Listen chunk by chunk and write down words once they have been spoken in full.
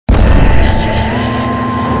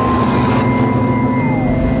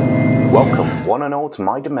one and all to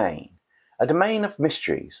my domain, a domain of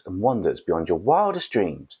mysteries and wonders beyond your wildest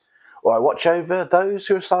dreams, where I watch over those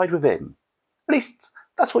who reside within. At least,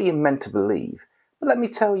 that's what you're meant to believe, but let me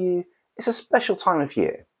tell you, it's a special time of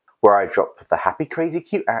year, where I drop the happy, crazy,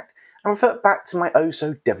 cute act and revert back to my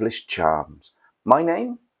oh-so-devilish charms. My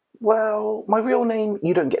name? Well, my real name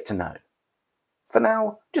you don't get to know. For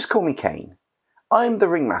now, just call me Kane. I'm the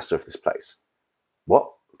ringmaster of this place.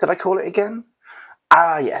 What did I call it again?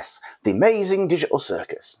 Ah yes, the Amazing Digital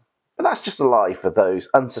Circus. But that's just a lie for those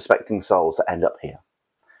unsuspecting souls that end up here.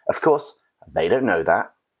 Of course, they don't know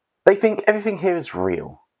that. They think everything here is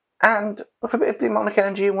real. And with a bit of demonic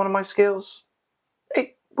energy in one of my skills,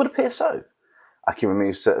 it would appear so. I can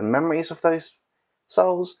remove certain memories of those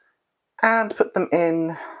souls and put them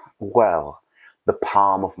in, well, the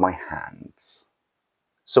palm of my hands.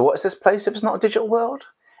 So what is this place if it's not a digital world?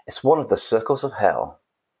 It's one of the circles of hell.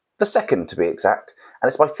 The second, to be exact, and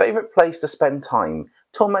it's my favourite place to spend time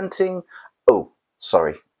tormenting... Oh,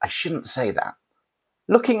 sorry, I shouldn't say that.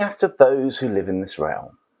 Looking after those who live in this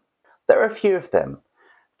realm. There are a few of them.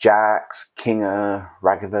 Jax, Kinger,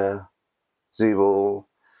 Ragaver, Zubal,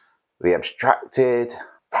 the Abstracted.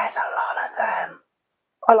 There's a lot of them.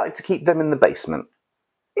 I like to keep them in the basement.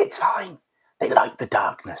 It's fine. They like the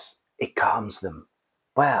darkness. It calms them.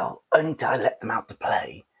 Well, only till I let them out to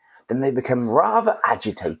play. Then they become rather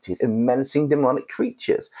agitated and menacing demonic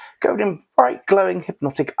creatures, covered in bright, glowing,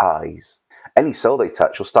 hypnotic eyes. Any soul they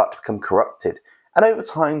touch will start to become corrupted, and over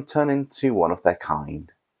time turn into one of their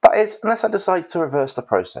kind. That is, unless I decide to reverse the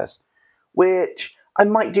process, which I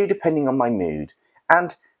might do depending on my mood,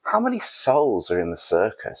 and how many souls are in the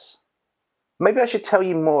circus. Maybe I should tell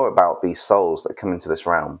you more about these souls that come into this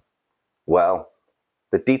realm. Well,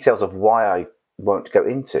 the details of why I won't go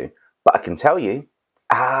into, but I can tell you.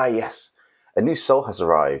 Ah yes, a new soul has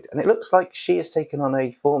arrived, and it looks like she has taken on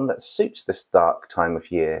a form that suits this dark time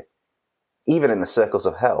of year. Even in the circles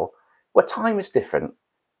of hell, where time is different,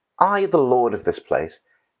 I, the lord of this place,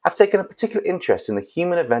 have taken a particular interest in the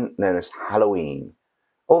human event known as Halloween,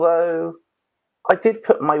 although I did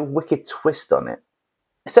put my wicked twist on it.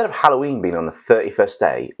 Instead of Halloween being on the 31st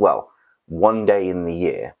day, well, one day in the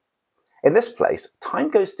year, in this place, time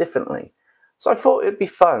goes differently. So I thought it would be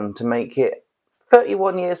fun to make it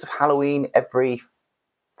 31 years of Halloween every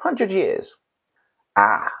 100 years.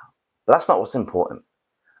 But that's not what's important.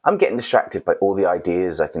 I'm getting distracted by all the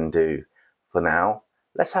ideas I can do. For now,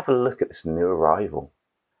 let's have a look at this new arrival.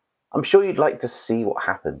 I'm sure you'd like to see what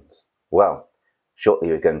happens. Well, shortly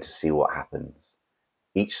you're going to see what happens.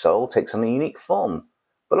 Each soul takes on a unique form,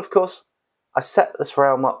 but of course, I set this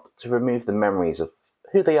realm up to remove the memories of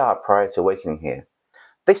who they are prior to awakening here.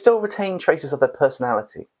 They still retain traces of their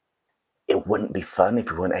personality. It wouldn't be fun if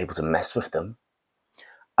we weren't able to mess with them.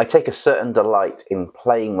 I take a certain delight in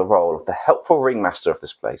playing the role of the helpful ringmaster of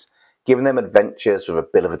this place, giving them adventures with a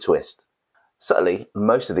bit of a twist. Subtly,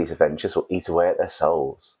 most of these adventures will eat away at their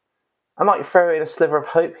souls. I might throw in a sliver of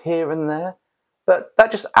hope here and there, but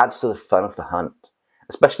that just adds to the fun of the hunt,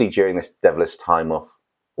 especially during this devilish time of,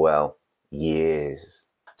 well, years.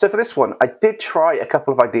 So for this one, I did try a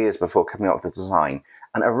couple of ideas before coming up with the design,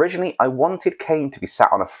 and originally I wanted Kane to be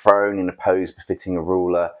sat on a throne in a pose befitting a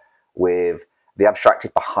ruler, with the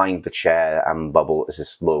Abstracted behind the chair and Bubble as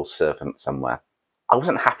this loyal servant somewhere. I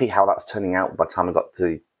wasn't happy how that's turning out by the time I got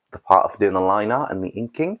to the part of doing the line art and the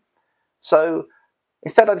inking. So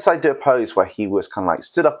instead I decided to do a pose where he was kind of like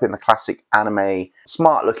stood up in the classic anime,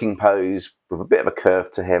 smart looking pose with a bit of a curve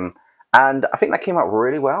to him, and I think that came out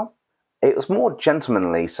really well. It was more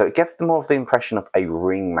gentlemanly, so it gave them more of the impression of a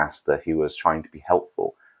ringmaster who was trying to be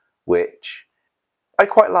helpful, which I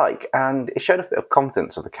quite like, and it showed a bit of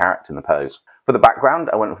confidence of the character in the pose. For the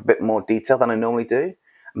background, I went with a bit more detail than I normally do,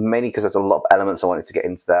 mainly because there's a lot of elements I wanted to get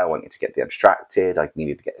into there. I wanted to get the Abstracted, I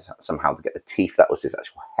needed to get somehow to get the teeth, that was his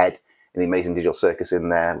actual head, in the Amazing Digital Circus in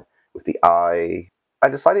there, with the eye. I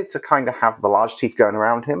decided to kind of have the large teeth going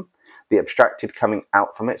around him, the Abstracted coming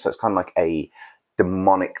out from it, so it's kind of like a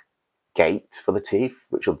demonic gate for the teeth,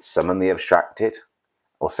 which would summon the Abstracted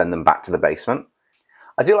or send them back to the basement.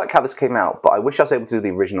 I do like how this came out, but I wish I was able to do the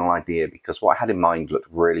original idea because what I had in mind looked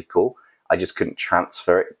really cool. I just couldn't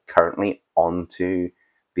transfer it currently onto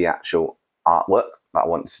the actual artwork that I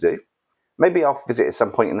wanted to do. Maybe I'll visit at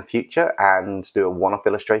some point in the future and do a one-off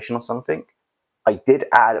illustration or something. I did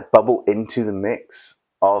add Bubble into the mix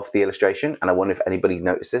of the illustration, and I wonder if anybody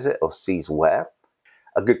notices it or sees where.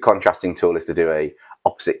 A good contrasting tool is to do a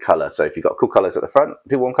opposite colour. So if you've got cool colours at the front,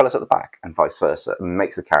 do warm colours at the back, and vice versa. It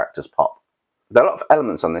makes the characters pop. There are a lot of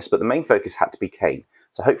elements on this, but the main focus had to be Kane.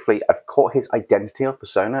 So hopefully I've caught his identity or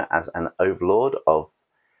persona as an overlord of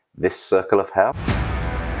this circle of hell.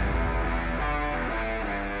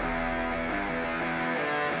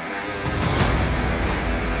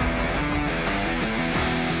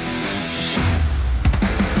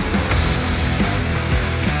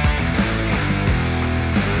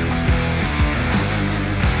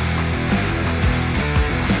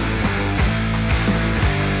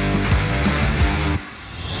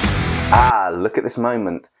 look at this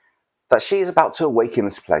moment that she is about to awaken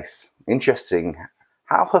this place. Interesting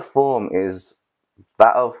how her form is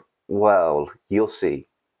that of, well, you'll see.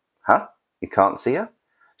 Huh? You can't see her?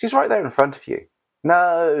 She's right there in front of you.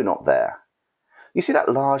 No, not there. You see that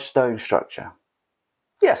large stone structure?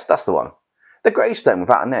 Yes, that's the one. The gravestone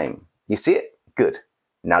without a name. You see it? Good.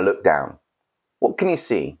 Now look down. What can you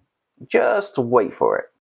see? Just wait for it.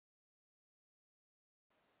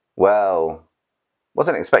 Well,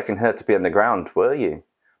 wasn't expecting her to be underground, were you?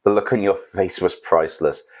 The look on your face was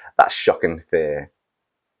priceless. That shock and fear.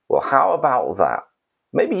 Well, how about that?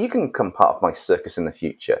 Maybe you can become part of my circus in the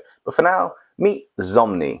future. But for now, meet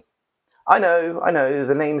Zomni. I know,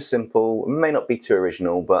 the name's simple, may not be too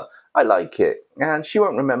original, but I like it, and she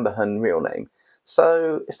won't remember her real name.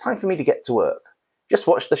 So it's time for me to get to work. Just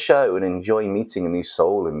watch the show and enjoy meeting a new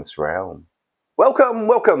soul in this realm.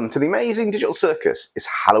 Welcome to the Amazing Digital Circus. It's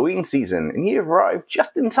Halloween season, and you've arrived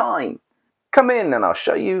just in time. Come in and I'll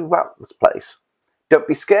show you about this place. Don't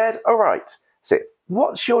be scared, alright. So,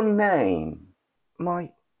 what's your name?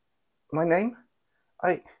 My name?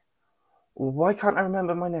 Why can't I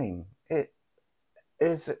remember my name? I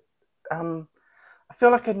feel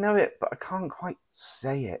like I know it, but I can't quite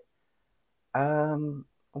say it.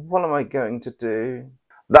 What am I going to do?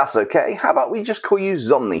 That's okay. How about we just call you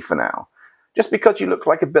Zomni for now? Just because you look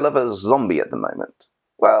like a bit of a zombie at the moment.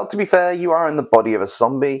 Well, to be fair, you are in the body of a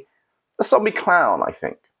zombie. A zombie clown, I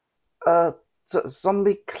think.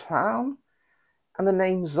 Zombie clown? And the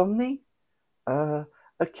name Zomni?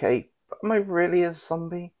 Okay, but am I really a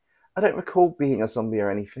zombie? I don't recall being a zombie or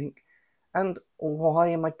anything. And why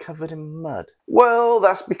am I covered in mud? Well,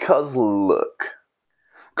 that's because look.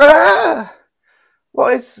 Ah!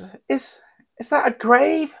 What is that a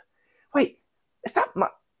grave? Wait, is that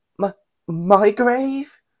my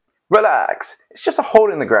grave? Relax, it's just a hole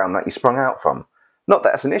in the ground that you sprung out from. Not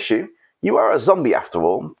that it's an issue. You are a zombie after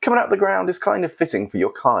all. Coming out of the ground is kind of fitting for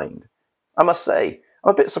your kind. I must say,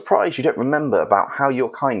 I'm a bit surprised you don't remember about how your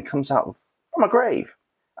kind comes out from a grave.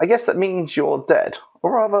 I guess that means you're dead,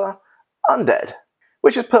 or rather, undead.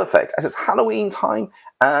 Which is perfect, as it's Halloween time,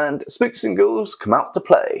 and spooks and ghouls come out to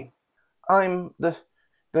play. I'm the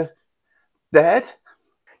dead?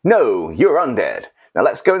 No, you're undead. Now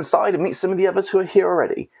let's go inside and meet some of the others who are here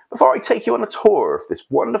already, before I take you on a tour of this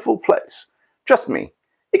wonderful place. Trust me,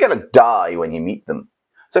 you're gonna die when you meet them.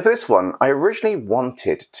 So for this one, I originally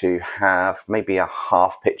wanted to have maybe a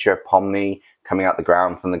half picture of Pomni coming out the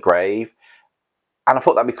ground from the grave, and I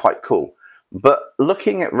thought that'd be quite cool. But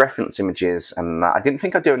looking at reference images and that, I didn't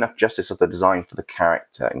think I'd do enough justice of the design for the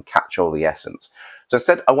character and capture all the essence. So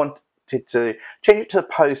instead, I wanted to change it to a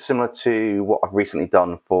pose similar to what I've recently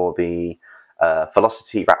done for the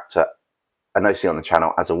Velocity Raptor Anosi on the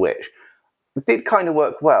channel as a witch. It did kind of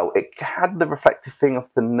work well. It had the reflective thing of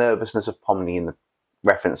the nervousness of Pomni in the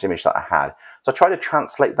reference image that I had. So I tried to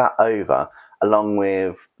translate that over, along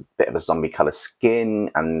with a bit of a zombie colour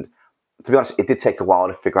skin, and to be honest, it did take a while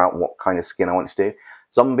to figure out what kind of skin I wanted to do.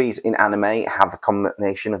 Zombies in anime have a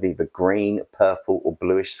combination of either green, purple, or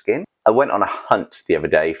bluish skin. I went on a hunt the other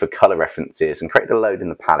day for colour references and created a load in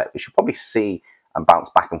the palette, which you'll probably see and bounce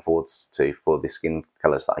back and forwards to for the skin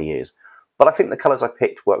colours that I use. But I think the colours I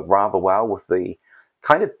picked work rather well with the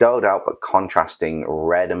kind of dulled out but contrasting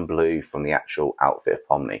red and blue from the actual outfit of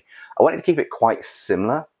Pomni. I wanted to keep it quite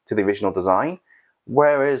similar to the original design,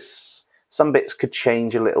 whereas some bits could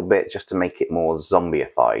change a little bit just to make it more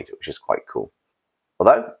zombieified, which is quite cool.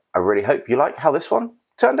 Although, I really hope you like how this one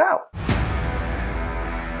turned out.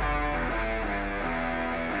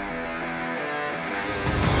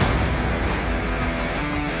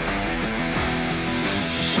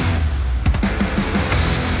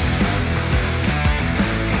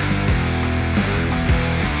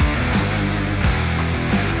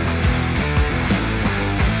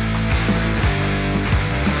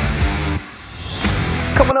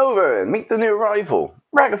 Come on over and meet the new arrival,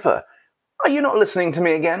 Ragatha. Are you not listening to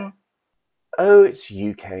me again? Oh, it's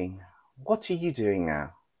you, Kane. What are you doing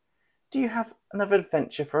now? Do you have another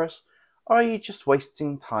adventure for us, or are you just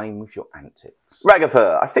wasting time with your antics?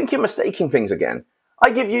 Ragatha, I think you're mistaking things again.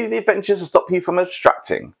 I give you the adventures to stop you from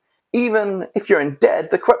abstracting. Even if you're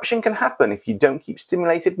undead, the corruption can happen if you don't keep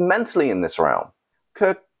stimulated mentally in this realm.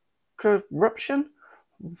 Corruption?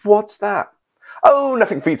 What's that? Oh,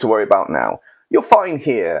 nothing for you to worry about now. You're fine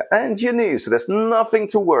here, and you're new, so there's nothing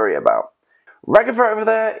to worry about. Ragatha over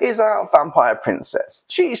there is our vampire princess.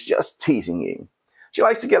 She's just teasing you. She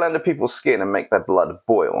likes to get under people's skin and make their blood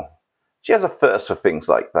boil. She has a thirst for things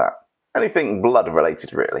like that. Anything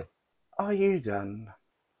blood-related, really. Are you done?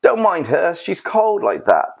 Don't mind her, she's cold like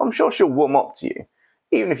that. I'm sure she'll warm up to you,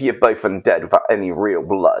 even if you're both undead without any real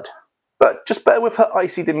blood. But just bear with her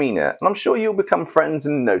icy demeanour, and I'm sure you'll become friends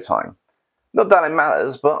in no time. Not that it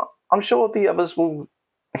matters, but I'm sure the others will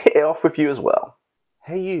hit it off with you as well.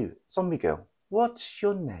 Hey you, zombie girl, what's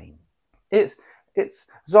your name? It's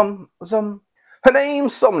Her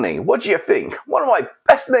name's Somni. What do you think? One of my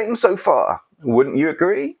best names so far. Wouldn't you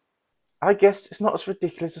agree? I guess it's not as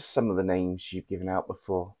ridiculous as some of the names you've given out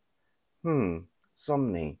before.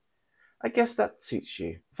 Somni. I guess that suits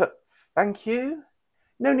you. Thank you?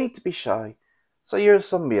 No need to be shy. So you're a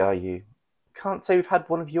zombie, are you? Can't say we've had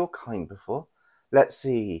one of your kind before. Let's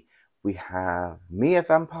see. We have me, a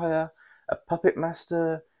vampire, a puppet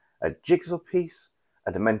master, a jigsaw piece,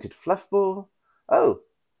 a demented fluffball. Oh,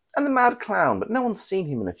 and the mad clown, but no one's seen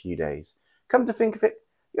him in a few days. Come to think of it,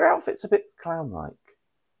 your outfit's a bit clown-like.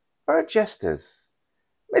 Or a jester's.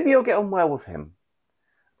 Maybe you'll get on well with him.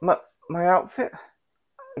 My outfit?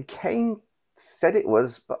 Kane said it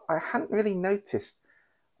was, but I hadn't really noticed.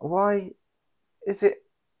 Why is it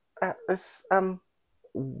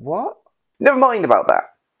what? Never mind about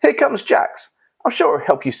that. Here comes Jax. I'm sure he'll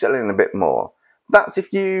help you settle in a bit more. That's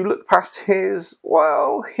if you look past his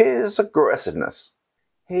aggressiveness.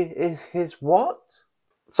 His what?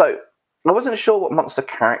 So, I wasn't sure what monster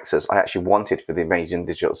characters I actually wanted for the Amazing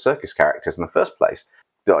Digital Circus characters in the first place.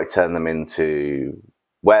 Did I turn them into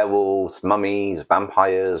werewolves, mummies,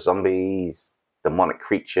 vampires, zombies, demonic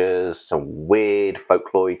creatures, some weird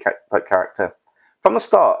folklore character? From the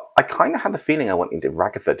start, I kind of had the feeling I wanted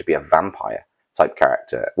Ragatha to be a vampire type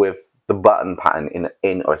character with the button pattern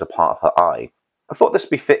in or as a part of her eye. I thought this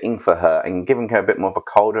would be fitting for her and giving her a bit more of a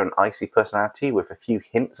colder and icy personality with a few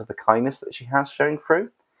hints of the kindness that she has showing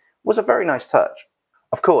through was a very nice touch.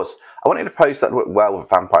 Of course, I wanted a pose that worked well with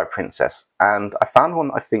Vampire Princess, and I found one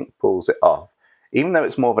that I think pulls it off. Even though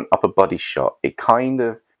it's more of an upper body shot, it kind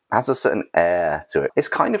of has a certain air to it. It's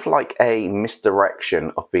kind of like a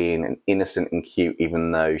misdirection of being an innocent and cute,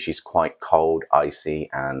 even though she's quite cold, icy,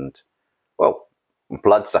 and, well,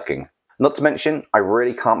 blood-sucking. Not to mention, I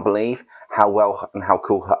really can't believe how well and how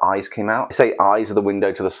cool her eyes came out. I say eyes are the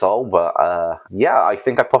window to the soul, but yeah, I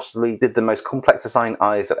think I possibly did the most complex design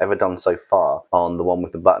eyes I've ever done so far on the one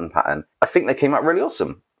with the button pattern. I think they came out really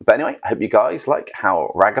awesome. But anyway, I hope you guys like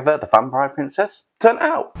how Ragatha, the Vampire Princess, turned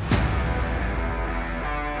out.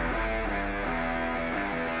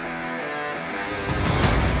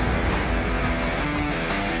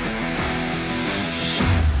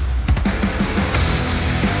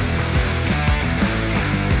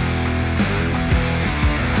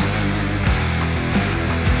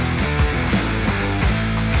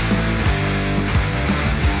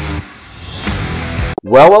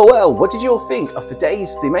 Well, what did you all think of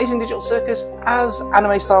today's The Amazing Digital Circus as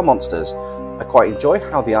anime-style monsters? I quite enjoy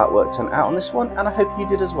how the artwork turned out on this one, and I hope you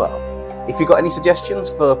did as well. If you've got any suggestions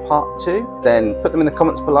for part 2, then put them in the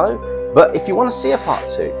comments below. But if you want to see a part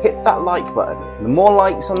 2, hit that like button. The more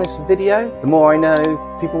likes on this video, the more I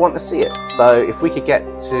know people want to see it. So if we could get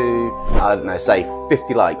to, I don't know, say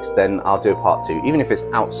 50 likes, then I'll do a part 2, even if it's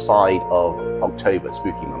outside of October,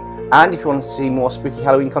 spooky month. And if you want to see more spooky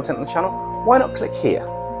Halloween content on the channel, why not click here?